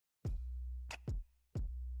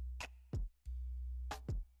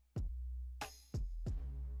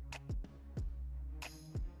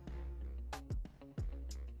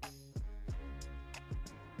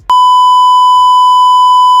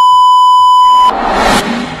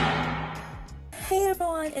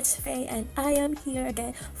I'm here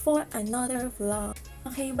again for another vlog.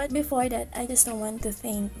 Okay, but before that, I just want to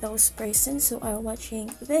thank those persons who are watching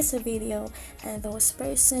this video and those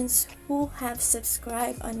persons who have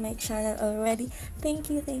subscribed on my channel already. Thank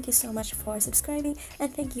you so much for subscribing and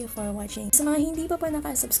thank you for watching. Sa mga hindi pa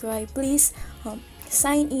nakasubscribe, please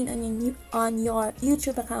sign in on your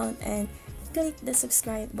YouTube account and click the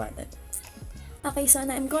subscribe button. Okay, so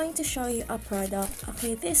now I'm going to show you a product.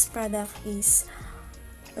 Okay, this product is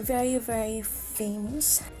very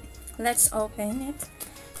famous. Let's open it.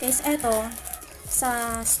 Guys, eto,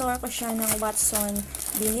 sa store ko siya ng Watson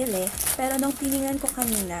binili. Pero nung tinignan ko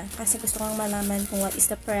kanina, kasi gusto kong malaman kung what is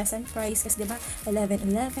the present price. Kasi diba,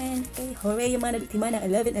 11.11. Okay, hooray yung mga nabiktima ng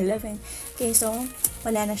 11.11. Okay, so,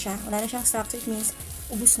 wala na siya. Wala na siyang stock. So, it means,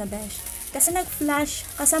 ubus na besh. Kasi nag-flash,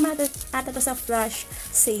 kasama ata to sa flash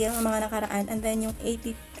sale ng mga nakaraan. And then, yung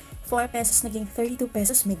 84 pesos naging 32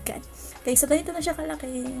 pesos. My God. Okay, so, ganito na siya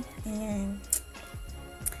kalaki. Ayan.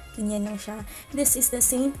 Ganyan lang siya. This is the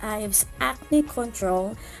St. Ives Acne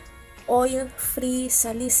Control Oil-Free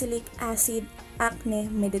Salicylic Acid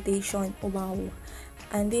Acne Meditation. Wow.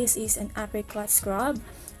 And this is an apricot scrub.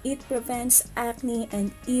 It prevents acne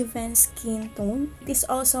and even skin tone. It is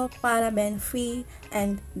also paraben-free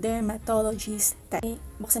and dermatologist type.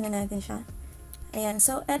 Buksan na natin siya. Ayan.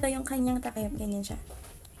 So, eto yung kanyang takip. Ganyan siya.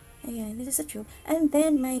 Ayan. This is a tube. And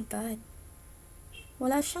then, my God.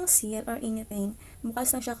 Wala siyang seal or anything. Bukas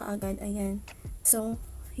na siya kaagad. Ayan. So,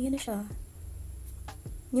 yun na siya.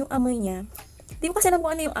 Yung amoy niya. Di ko kasi alam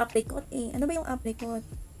kung ano yung apricot eh. Ano ba yung apricot?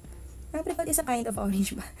 Apricot is a kind of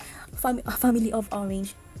orange ba? Family of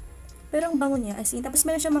orange. Pero ang bango niya, as in, tapos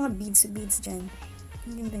meron siya mga beads dyan.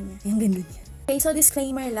 Yung ganda niya. Yung ganda niya. Okay, so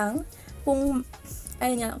disclaimer lang. Kung,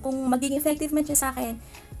 ayun nga, kung magiging effective man siya sa akin,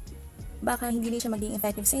 baka hindi rin siya magiging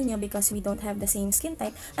effective sa inyo because we don't have the same skin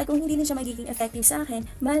type. At kung hindi rin siya magiging effective sa akin,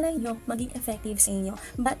 malay nyo, magiging effective sa inyo.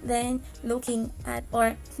 But then, looking at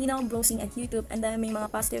or, browsing at YouTube, and then may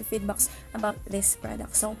mga positive feedbacks about this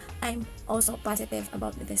product. So, I'm also positive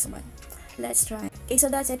about this one. Let's try. Okay, so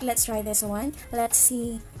that's it. Let's try this one. Let's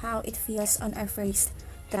see how it feels on our first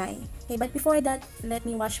try. Okay, but before that, let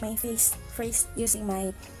me wash my face first using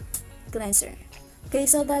my cleanser. Okay,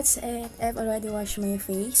 so that's it. I've already washed my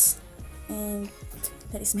face. And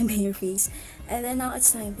that is my bare face. And then now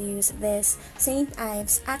it's time to use this St.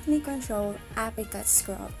 Ives Acne Control Apricot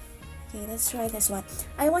Scrub. Okay, let's try this one.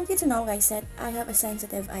 I want you to know guys that I have a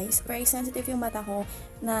sensitive eyes. Very sensitive yung mata ko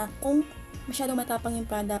na kung masyadong matapang yung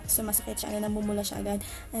product, sumasakit siya, and namumula siya agad.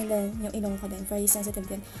 And then yung ilong ko din, very sensitive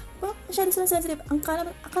din. Well, masyado sila sensitive. Akala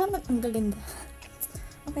mo ang gaganda.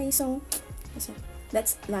 Okay, so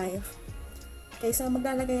that's live. Okay, so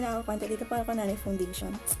maglalagay na ako konti dito para ko na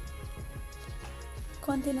foundation.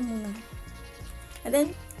 Konti na muna. And then,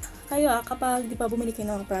 kayo kapag di pa bumili kayo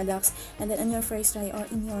ng products, and then on your first try or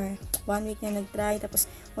in your 1 week na nag-try, tapos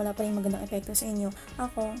wala pa rin magandang epekto sa inyo,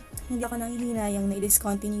 hindi ako nanghihinayang na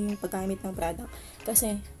i-discontinue yung paggamit ng product.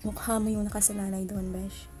 Kasi, mukha mo yung nakasalalay doon,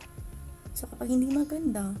 besh. So, kapag hindi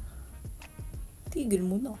maganda, tigil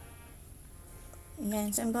mo na. Ayan.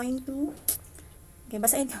 So, I'm going to okay,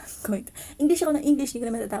 basahin ko. English ako ng English, hindi ko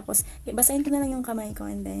na matatapos. Okay, basahin ko na lang yung kamay ko,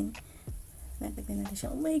 and then natagnan natin siya.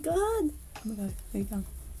 Oh my God! Oh my God. Wait lang.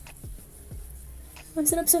 Ang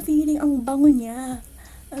sarap sa feeling. Ang bango niya.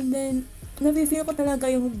 And then, na-feel ko talaga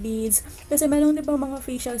yung beads. Kasi meron din pa mga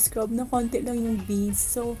facial scrub na konti lang yung beads.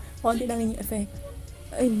 So, konti lang yung effect.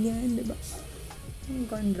 Ayan, diba? Ang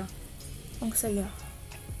ganda. Ang saya.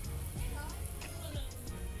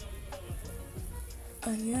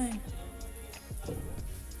 Ayan.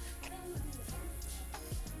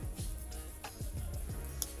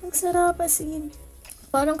 Ang sarap asin.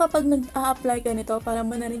 Parang kapag nag-a-apply ka nito, parang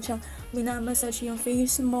mo na rin siyang minamassage yung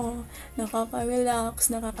face mo,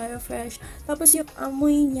 nakaka-relax, nakaka-refresh. Tapos yung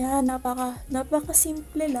amoy niya,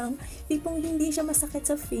 napaka-simple lang. Tipong hindi siya masakit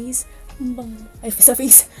sa face. Sa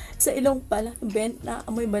face. Sa ilong pala. Bent na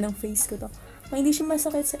amoy ba ng face ko to? Hindi siya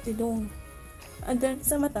masakit sa ilong. And then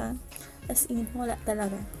sa mata, as in, wala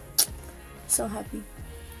talaga. So happy.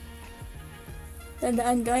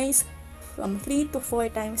 Tandaan guys, from 3 to 4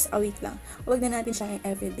 times a week lang. Huwag na natin siyang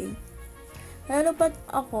everyday. Lalo pat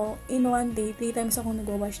ako, in one day, 3 times ako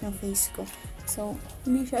nag-wash ng face ko. So,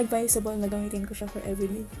 hindi siya advisable na gamitin ko siya for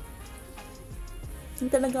everyday. Hindi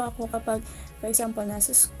talaga ako kapag, for example,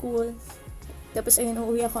 nasa school, tapos ayun,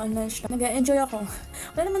 uuwi ako on lunch. Nag-enjoy ako.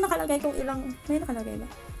 Wala naman nakalagay kung ilang, may nakalagay ba?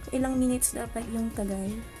 Kung ilang minutes dapat yung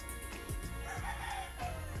tagay.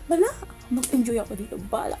 Wala! Mag-enjoy ako dito.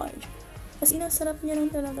 Bahala ka. Kasi inasarap niya lang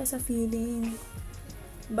talaga sa feeling.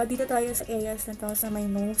 But dito tayo sa areas na to, sa my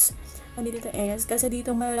nose. Dito areas. Kasi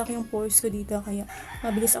dito malaki yung pores ko dito. Kaya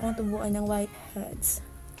mabilis akong tubuan ng whiteheads.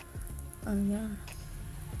 Ayan.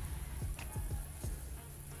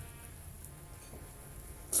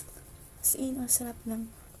 As in, ang sarap lang.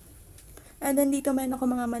 And then dito meron ako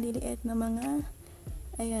mga maliliit na mga,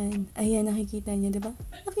 ayan, nakikita niyo, diba?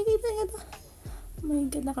 Nakikita niyo to. Oh my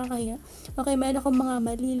God, nakakahiya. Okay, meron akong mga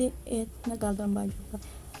maliliit na gagamba.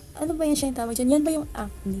 Ano ba yan siya yung tawag dyan? Yan ba yung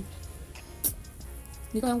acne?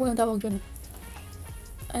 Hindi ko alam kung yung tawag dyan.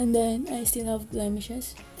 And then, I still have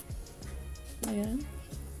blemishes. Ayan.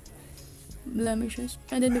 Blemishes.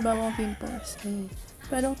 And then, diba mga pimples. Ayan.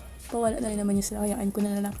 Pero, pawala na rin naman yung sila. Hayaan ko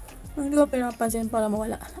na lang. Hindi ko pinapansin para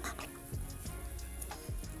mawala.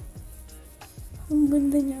 Ang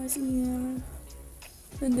ganda niya siya.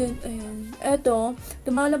 And then, ayan. Eto,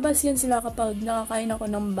 lumalabas yan sila kapag nakakain ako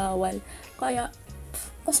ng bawal. Kaya,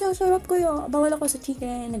 kasi ang sarap ko yun. Bawal ako sa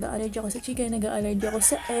chicken, nag-allergy ako sa chicken, nag-allergy ako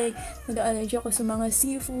sa egg, nag-allergy ako sa mga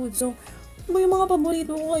seafood. So, yung mga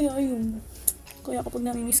paborito ko kaya yun. Kaya kapag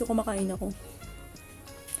namimiss ko, kumakain ako.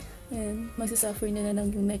 Ayan, magsasuffer na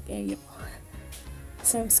lang yung neck area ko.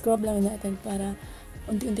 So, scrub lang natin para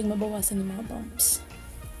unti-unting mabawasan yung mga bumps.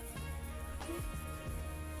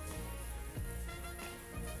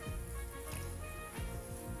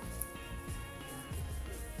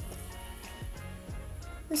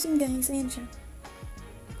 As in guys, ayan siya.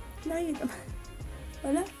 Nakikita ba?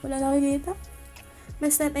 Wala nakikita.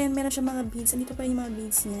 Basta ayan, meron siya mga beads. Andito pa yung mga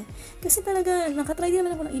beads niya. Kasi talaga, nakatry din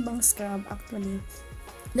naman ako ng ibang scrub actually.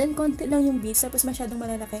 Then, konti lang yung beads, tapos masyadong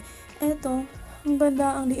malalaki. Eto, ang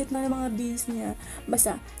ganda, ang liit na ng mga beads niya.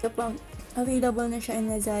 Basta, kapag available na siya in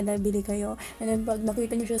Lazada, bili kayo. And then, pag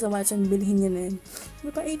nakita nyo siya sa Watson, bilhin nyo na yun.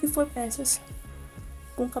 Diba, 84 pesos.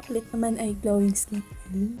 Kung kaplit naman ay glowing skin.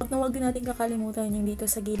 Huwag natin kakalimutan yung dito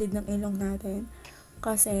sa gilid ng ilong natin.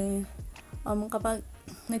 Kasi, kapag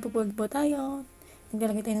nagpupulbo tayo,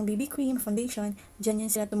 naglalagay tayo ng BB cream, foundation, dyan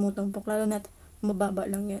yan sila tumutumpok. Lalo na't mababa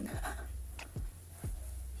lang yan.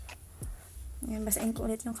 Ayan, basahin ko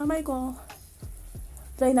ulit yung kamay ko.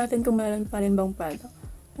 Try natin kung meron pa rin bang product.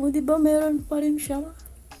 O, diba meron pa rin siya?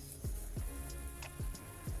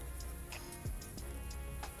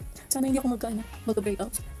 Sana hindi ako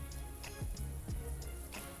mag-breakout.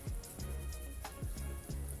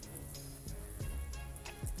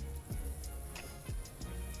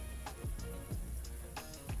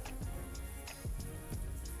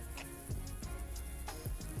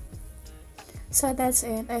 So, that's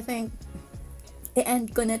it. I think,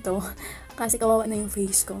 i-end ko na to. Kasi kawawa na yung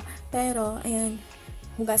face ko. Pero, ayan,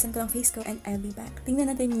 hugasan ko ang face ko and I'll be back.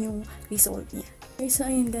 Tingnan natin yung result niya. Okay, so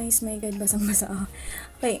ayun guys, my God, basang-basa ako.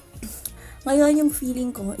 Okay, ngayon yung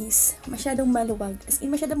feeling ko is masyadong maluwag. As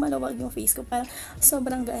in, masyadong maluwag yung face ko. Parang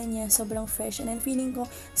sobrang gaan niya, sobrang fresh. And then feeling ko,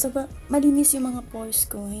 sobrang malinis yung mga pores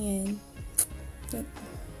ko. Ayan.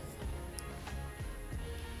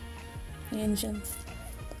 Ayan siya.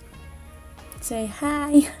 Say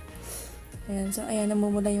hi! Ayan, so ayan,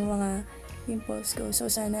 namumula yung mga pimples ko. So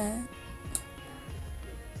sana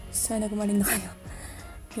gumaling na kayo.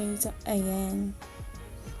 Okay, so ayan.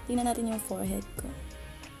 Tingnan natin yung forehead ko.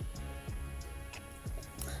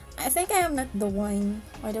 I think I am not the one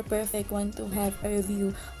or the perfect one to have a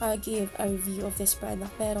review or give a review of this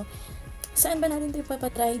product. Pero, saan ba natin ito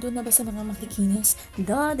ipapatry? Doon na ba sa mga makikinis?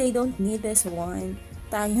 Duh, they don't need this one.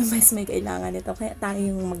 Tayo mas may kailangan nito. Kaya tayo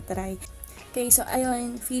yung mag-try. Okay, so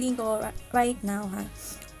ayun, feeling ko right now,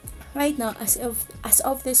 right now, as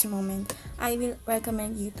of this moment, I will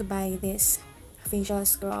recommend you to buy this facial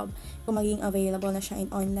scrub. Kung maging available na siya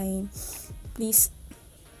in online, please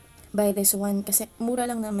buy this one kasi mura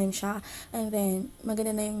lang naman siya. And then,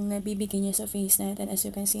 maganda na yung nabibigay niya sa face natin. As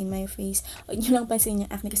you can see in my face, huwag nyo lang pansin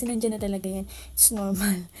yung acne kasi nandiyan na talaga yan. It's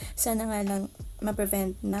normal. Sana nga lang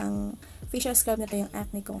ma-prevent ng facial scrub na to yung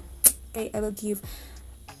acne ko. Okay, I will give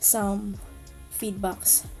some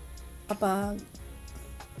feedbacks kapag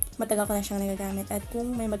matagal ko na siyang nagagamit at kung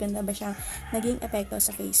may maganda ba siyang naging epekto sa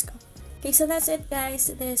face ko. Okay, so that's it guys.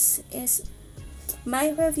 This is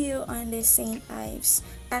my review on this St. Ives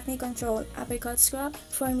Acne Control Apricot Scrub.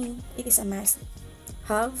 For me, it is a must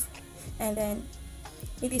have, and then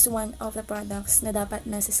it is one of the products na dapat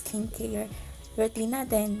nasa skincare routine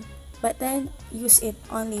natin, but then use it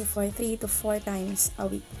only for 3 to 4 times a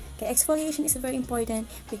week. Okay, exfoliation is very important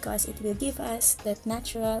because it will give us that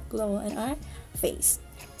natural glow on our face.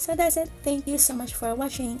 So that's it. Thank you so much for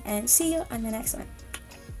watching and see you on the next one.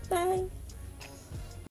 Bye!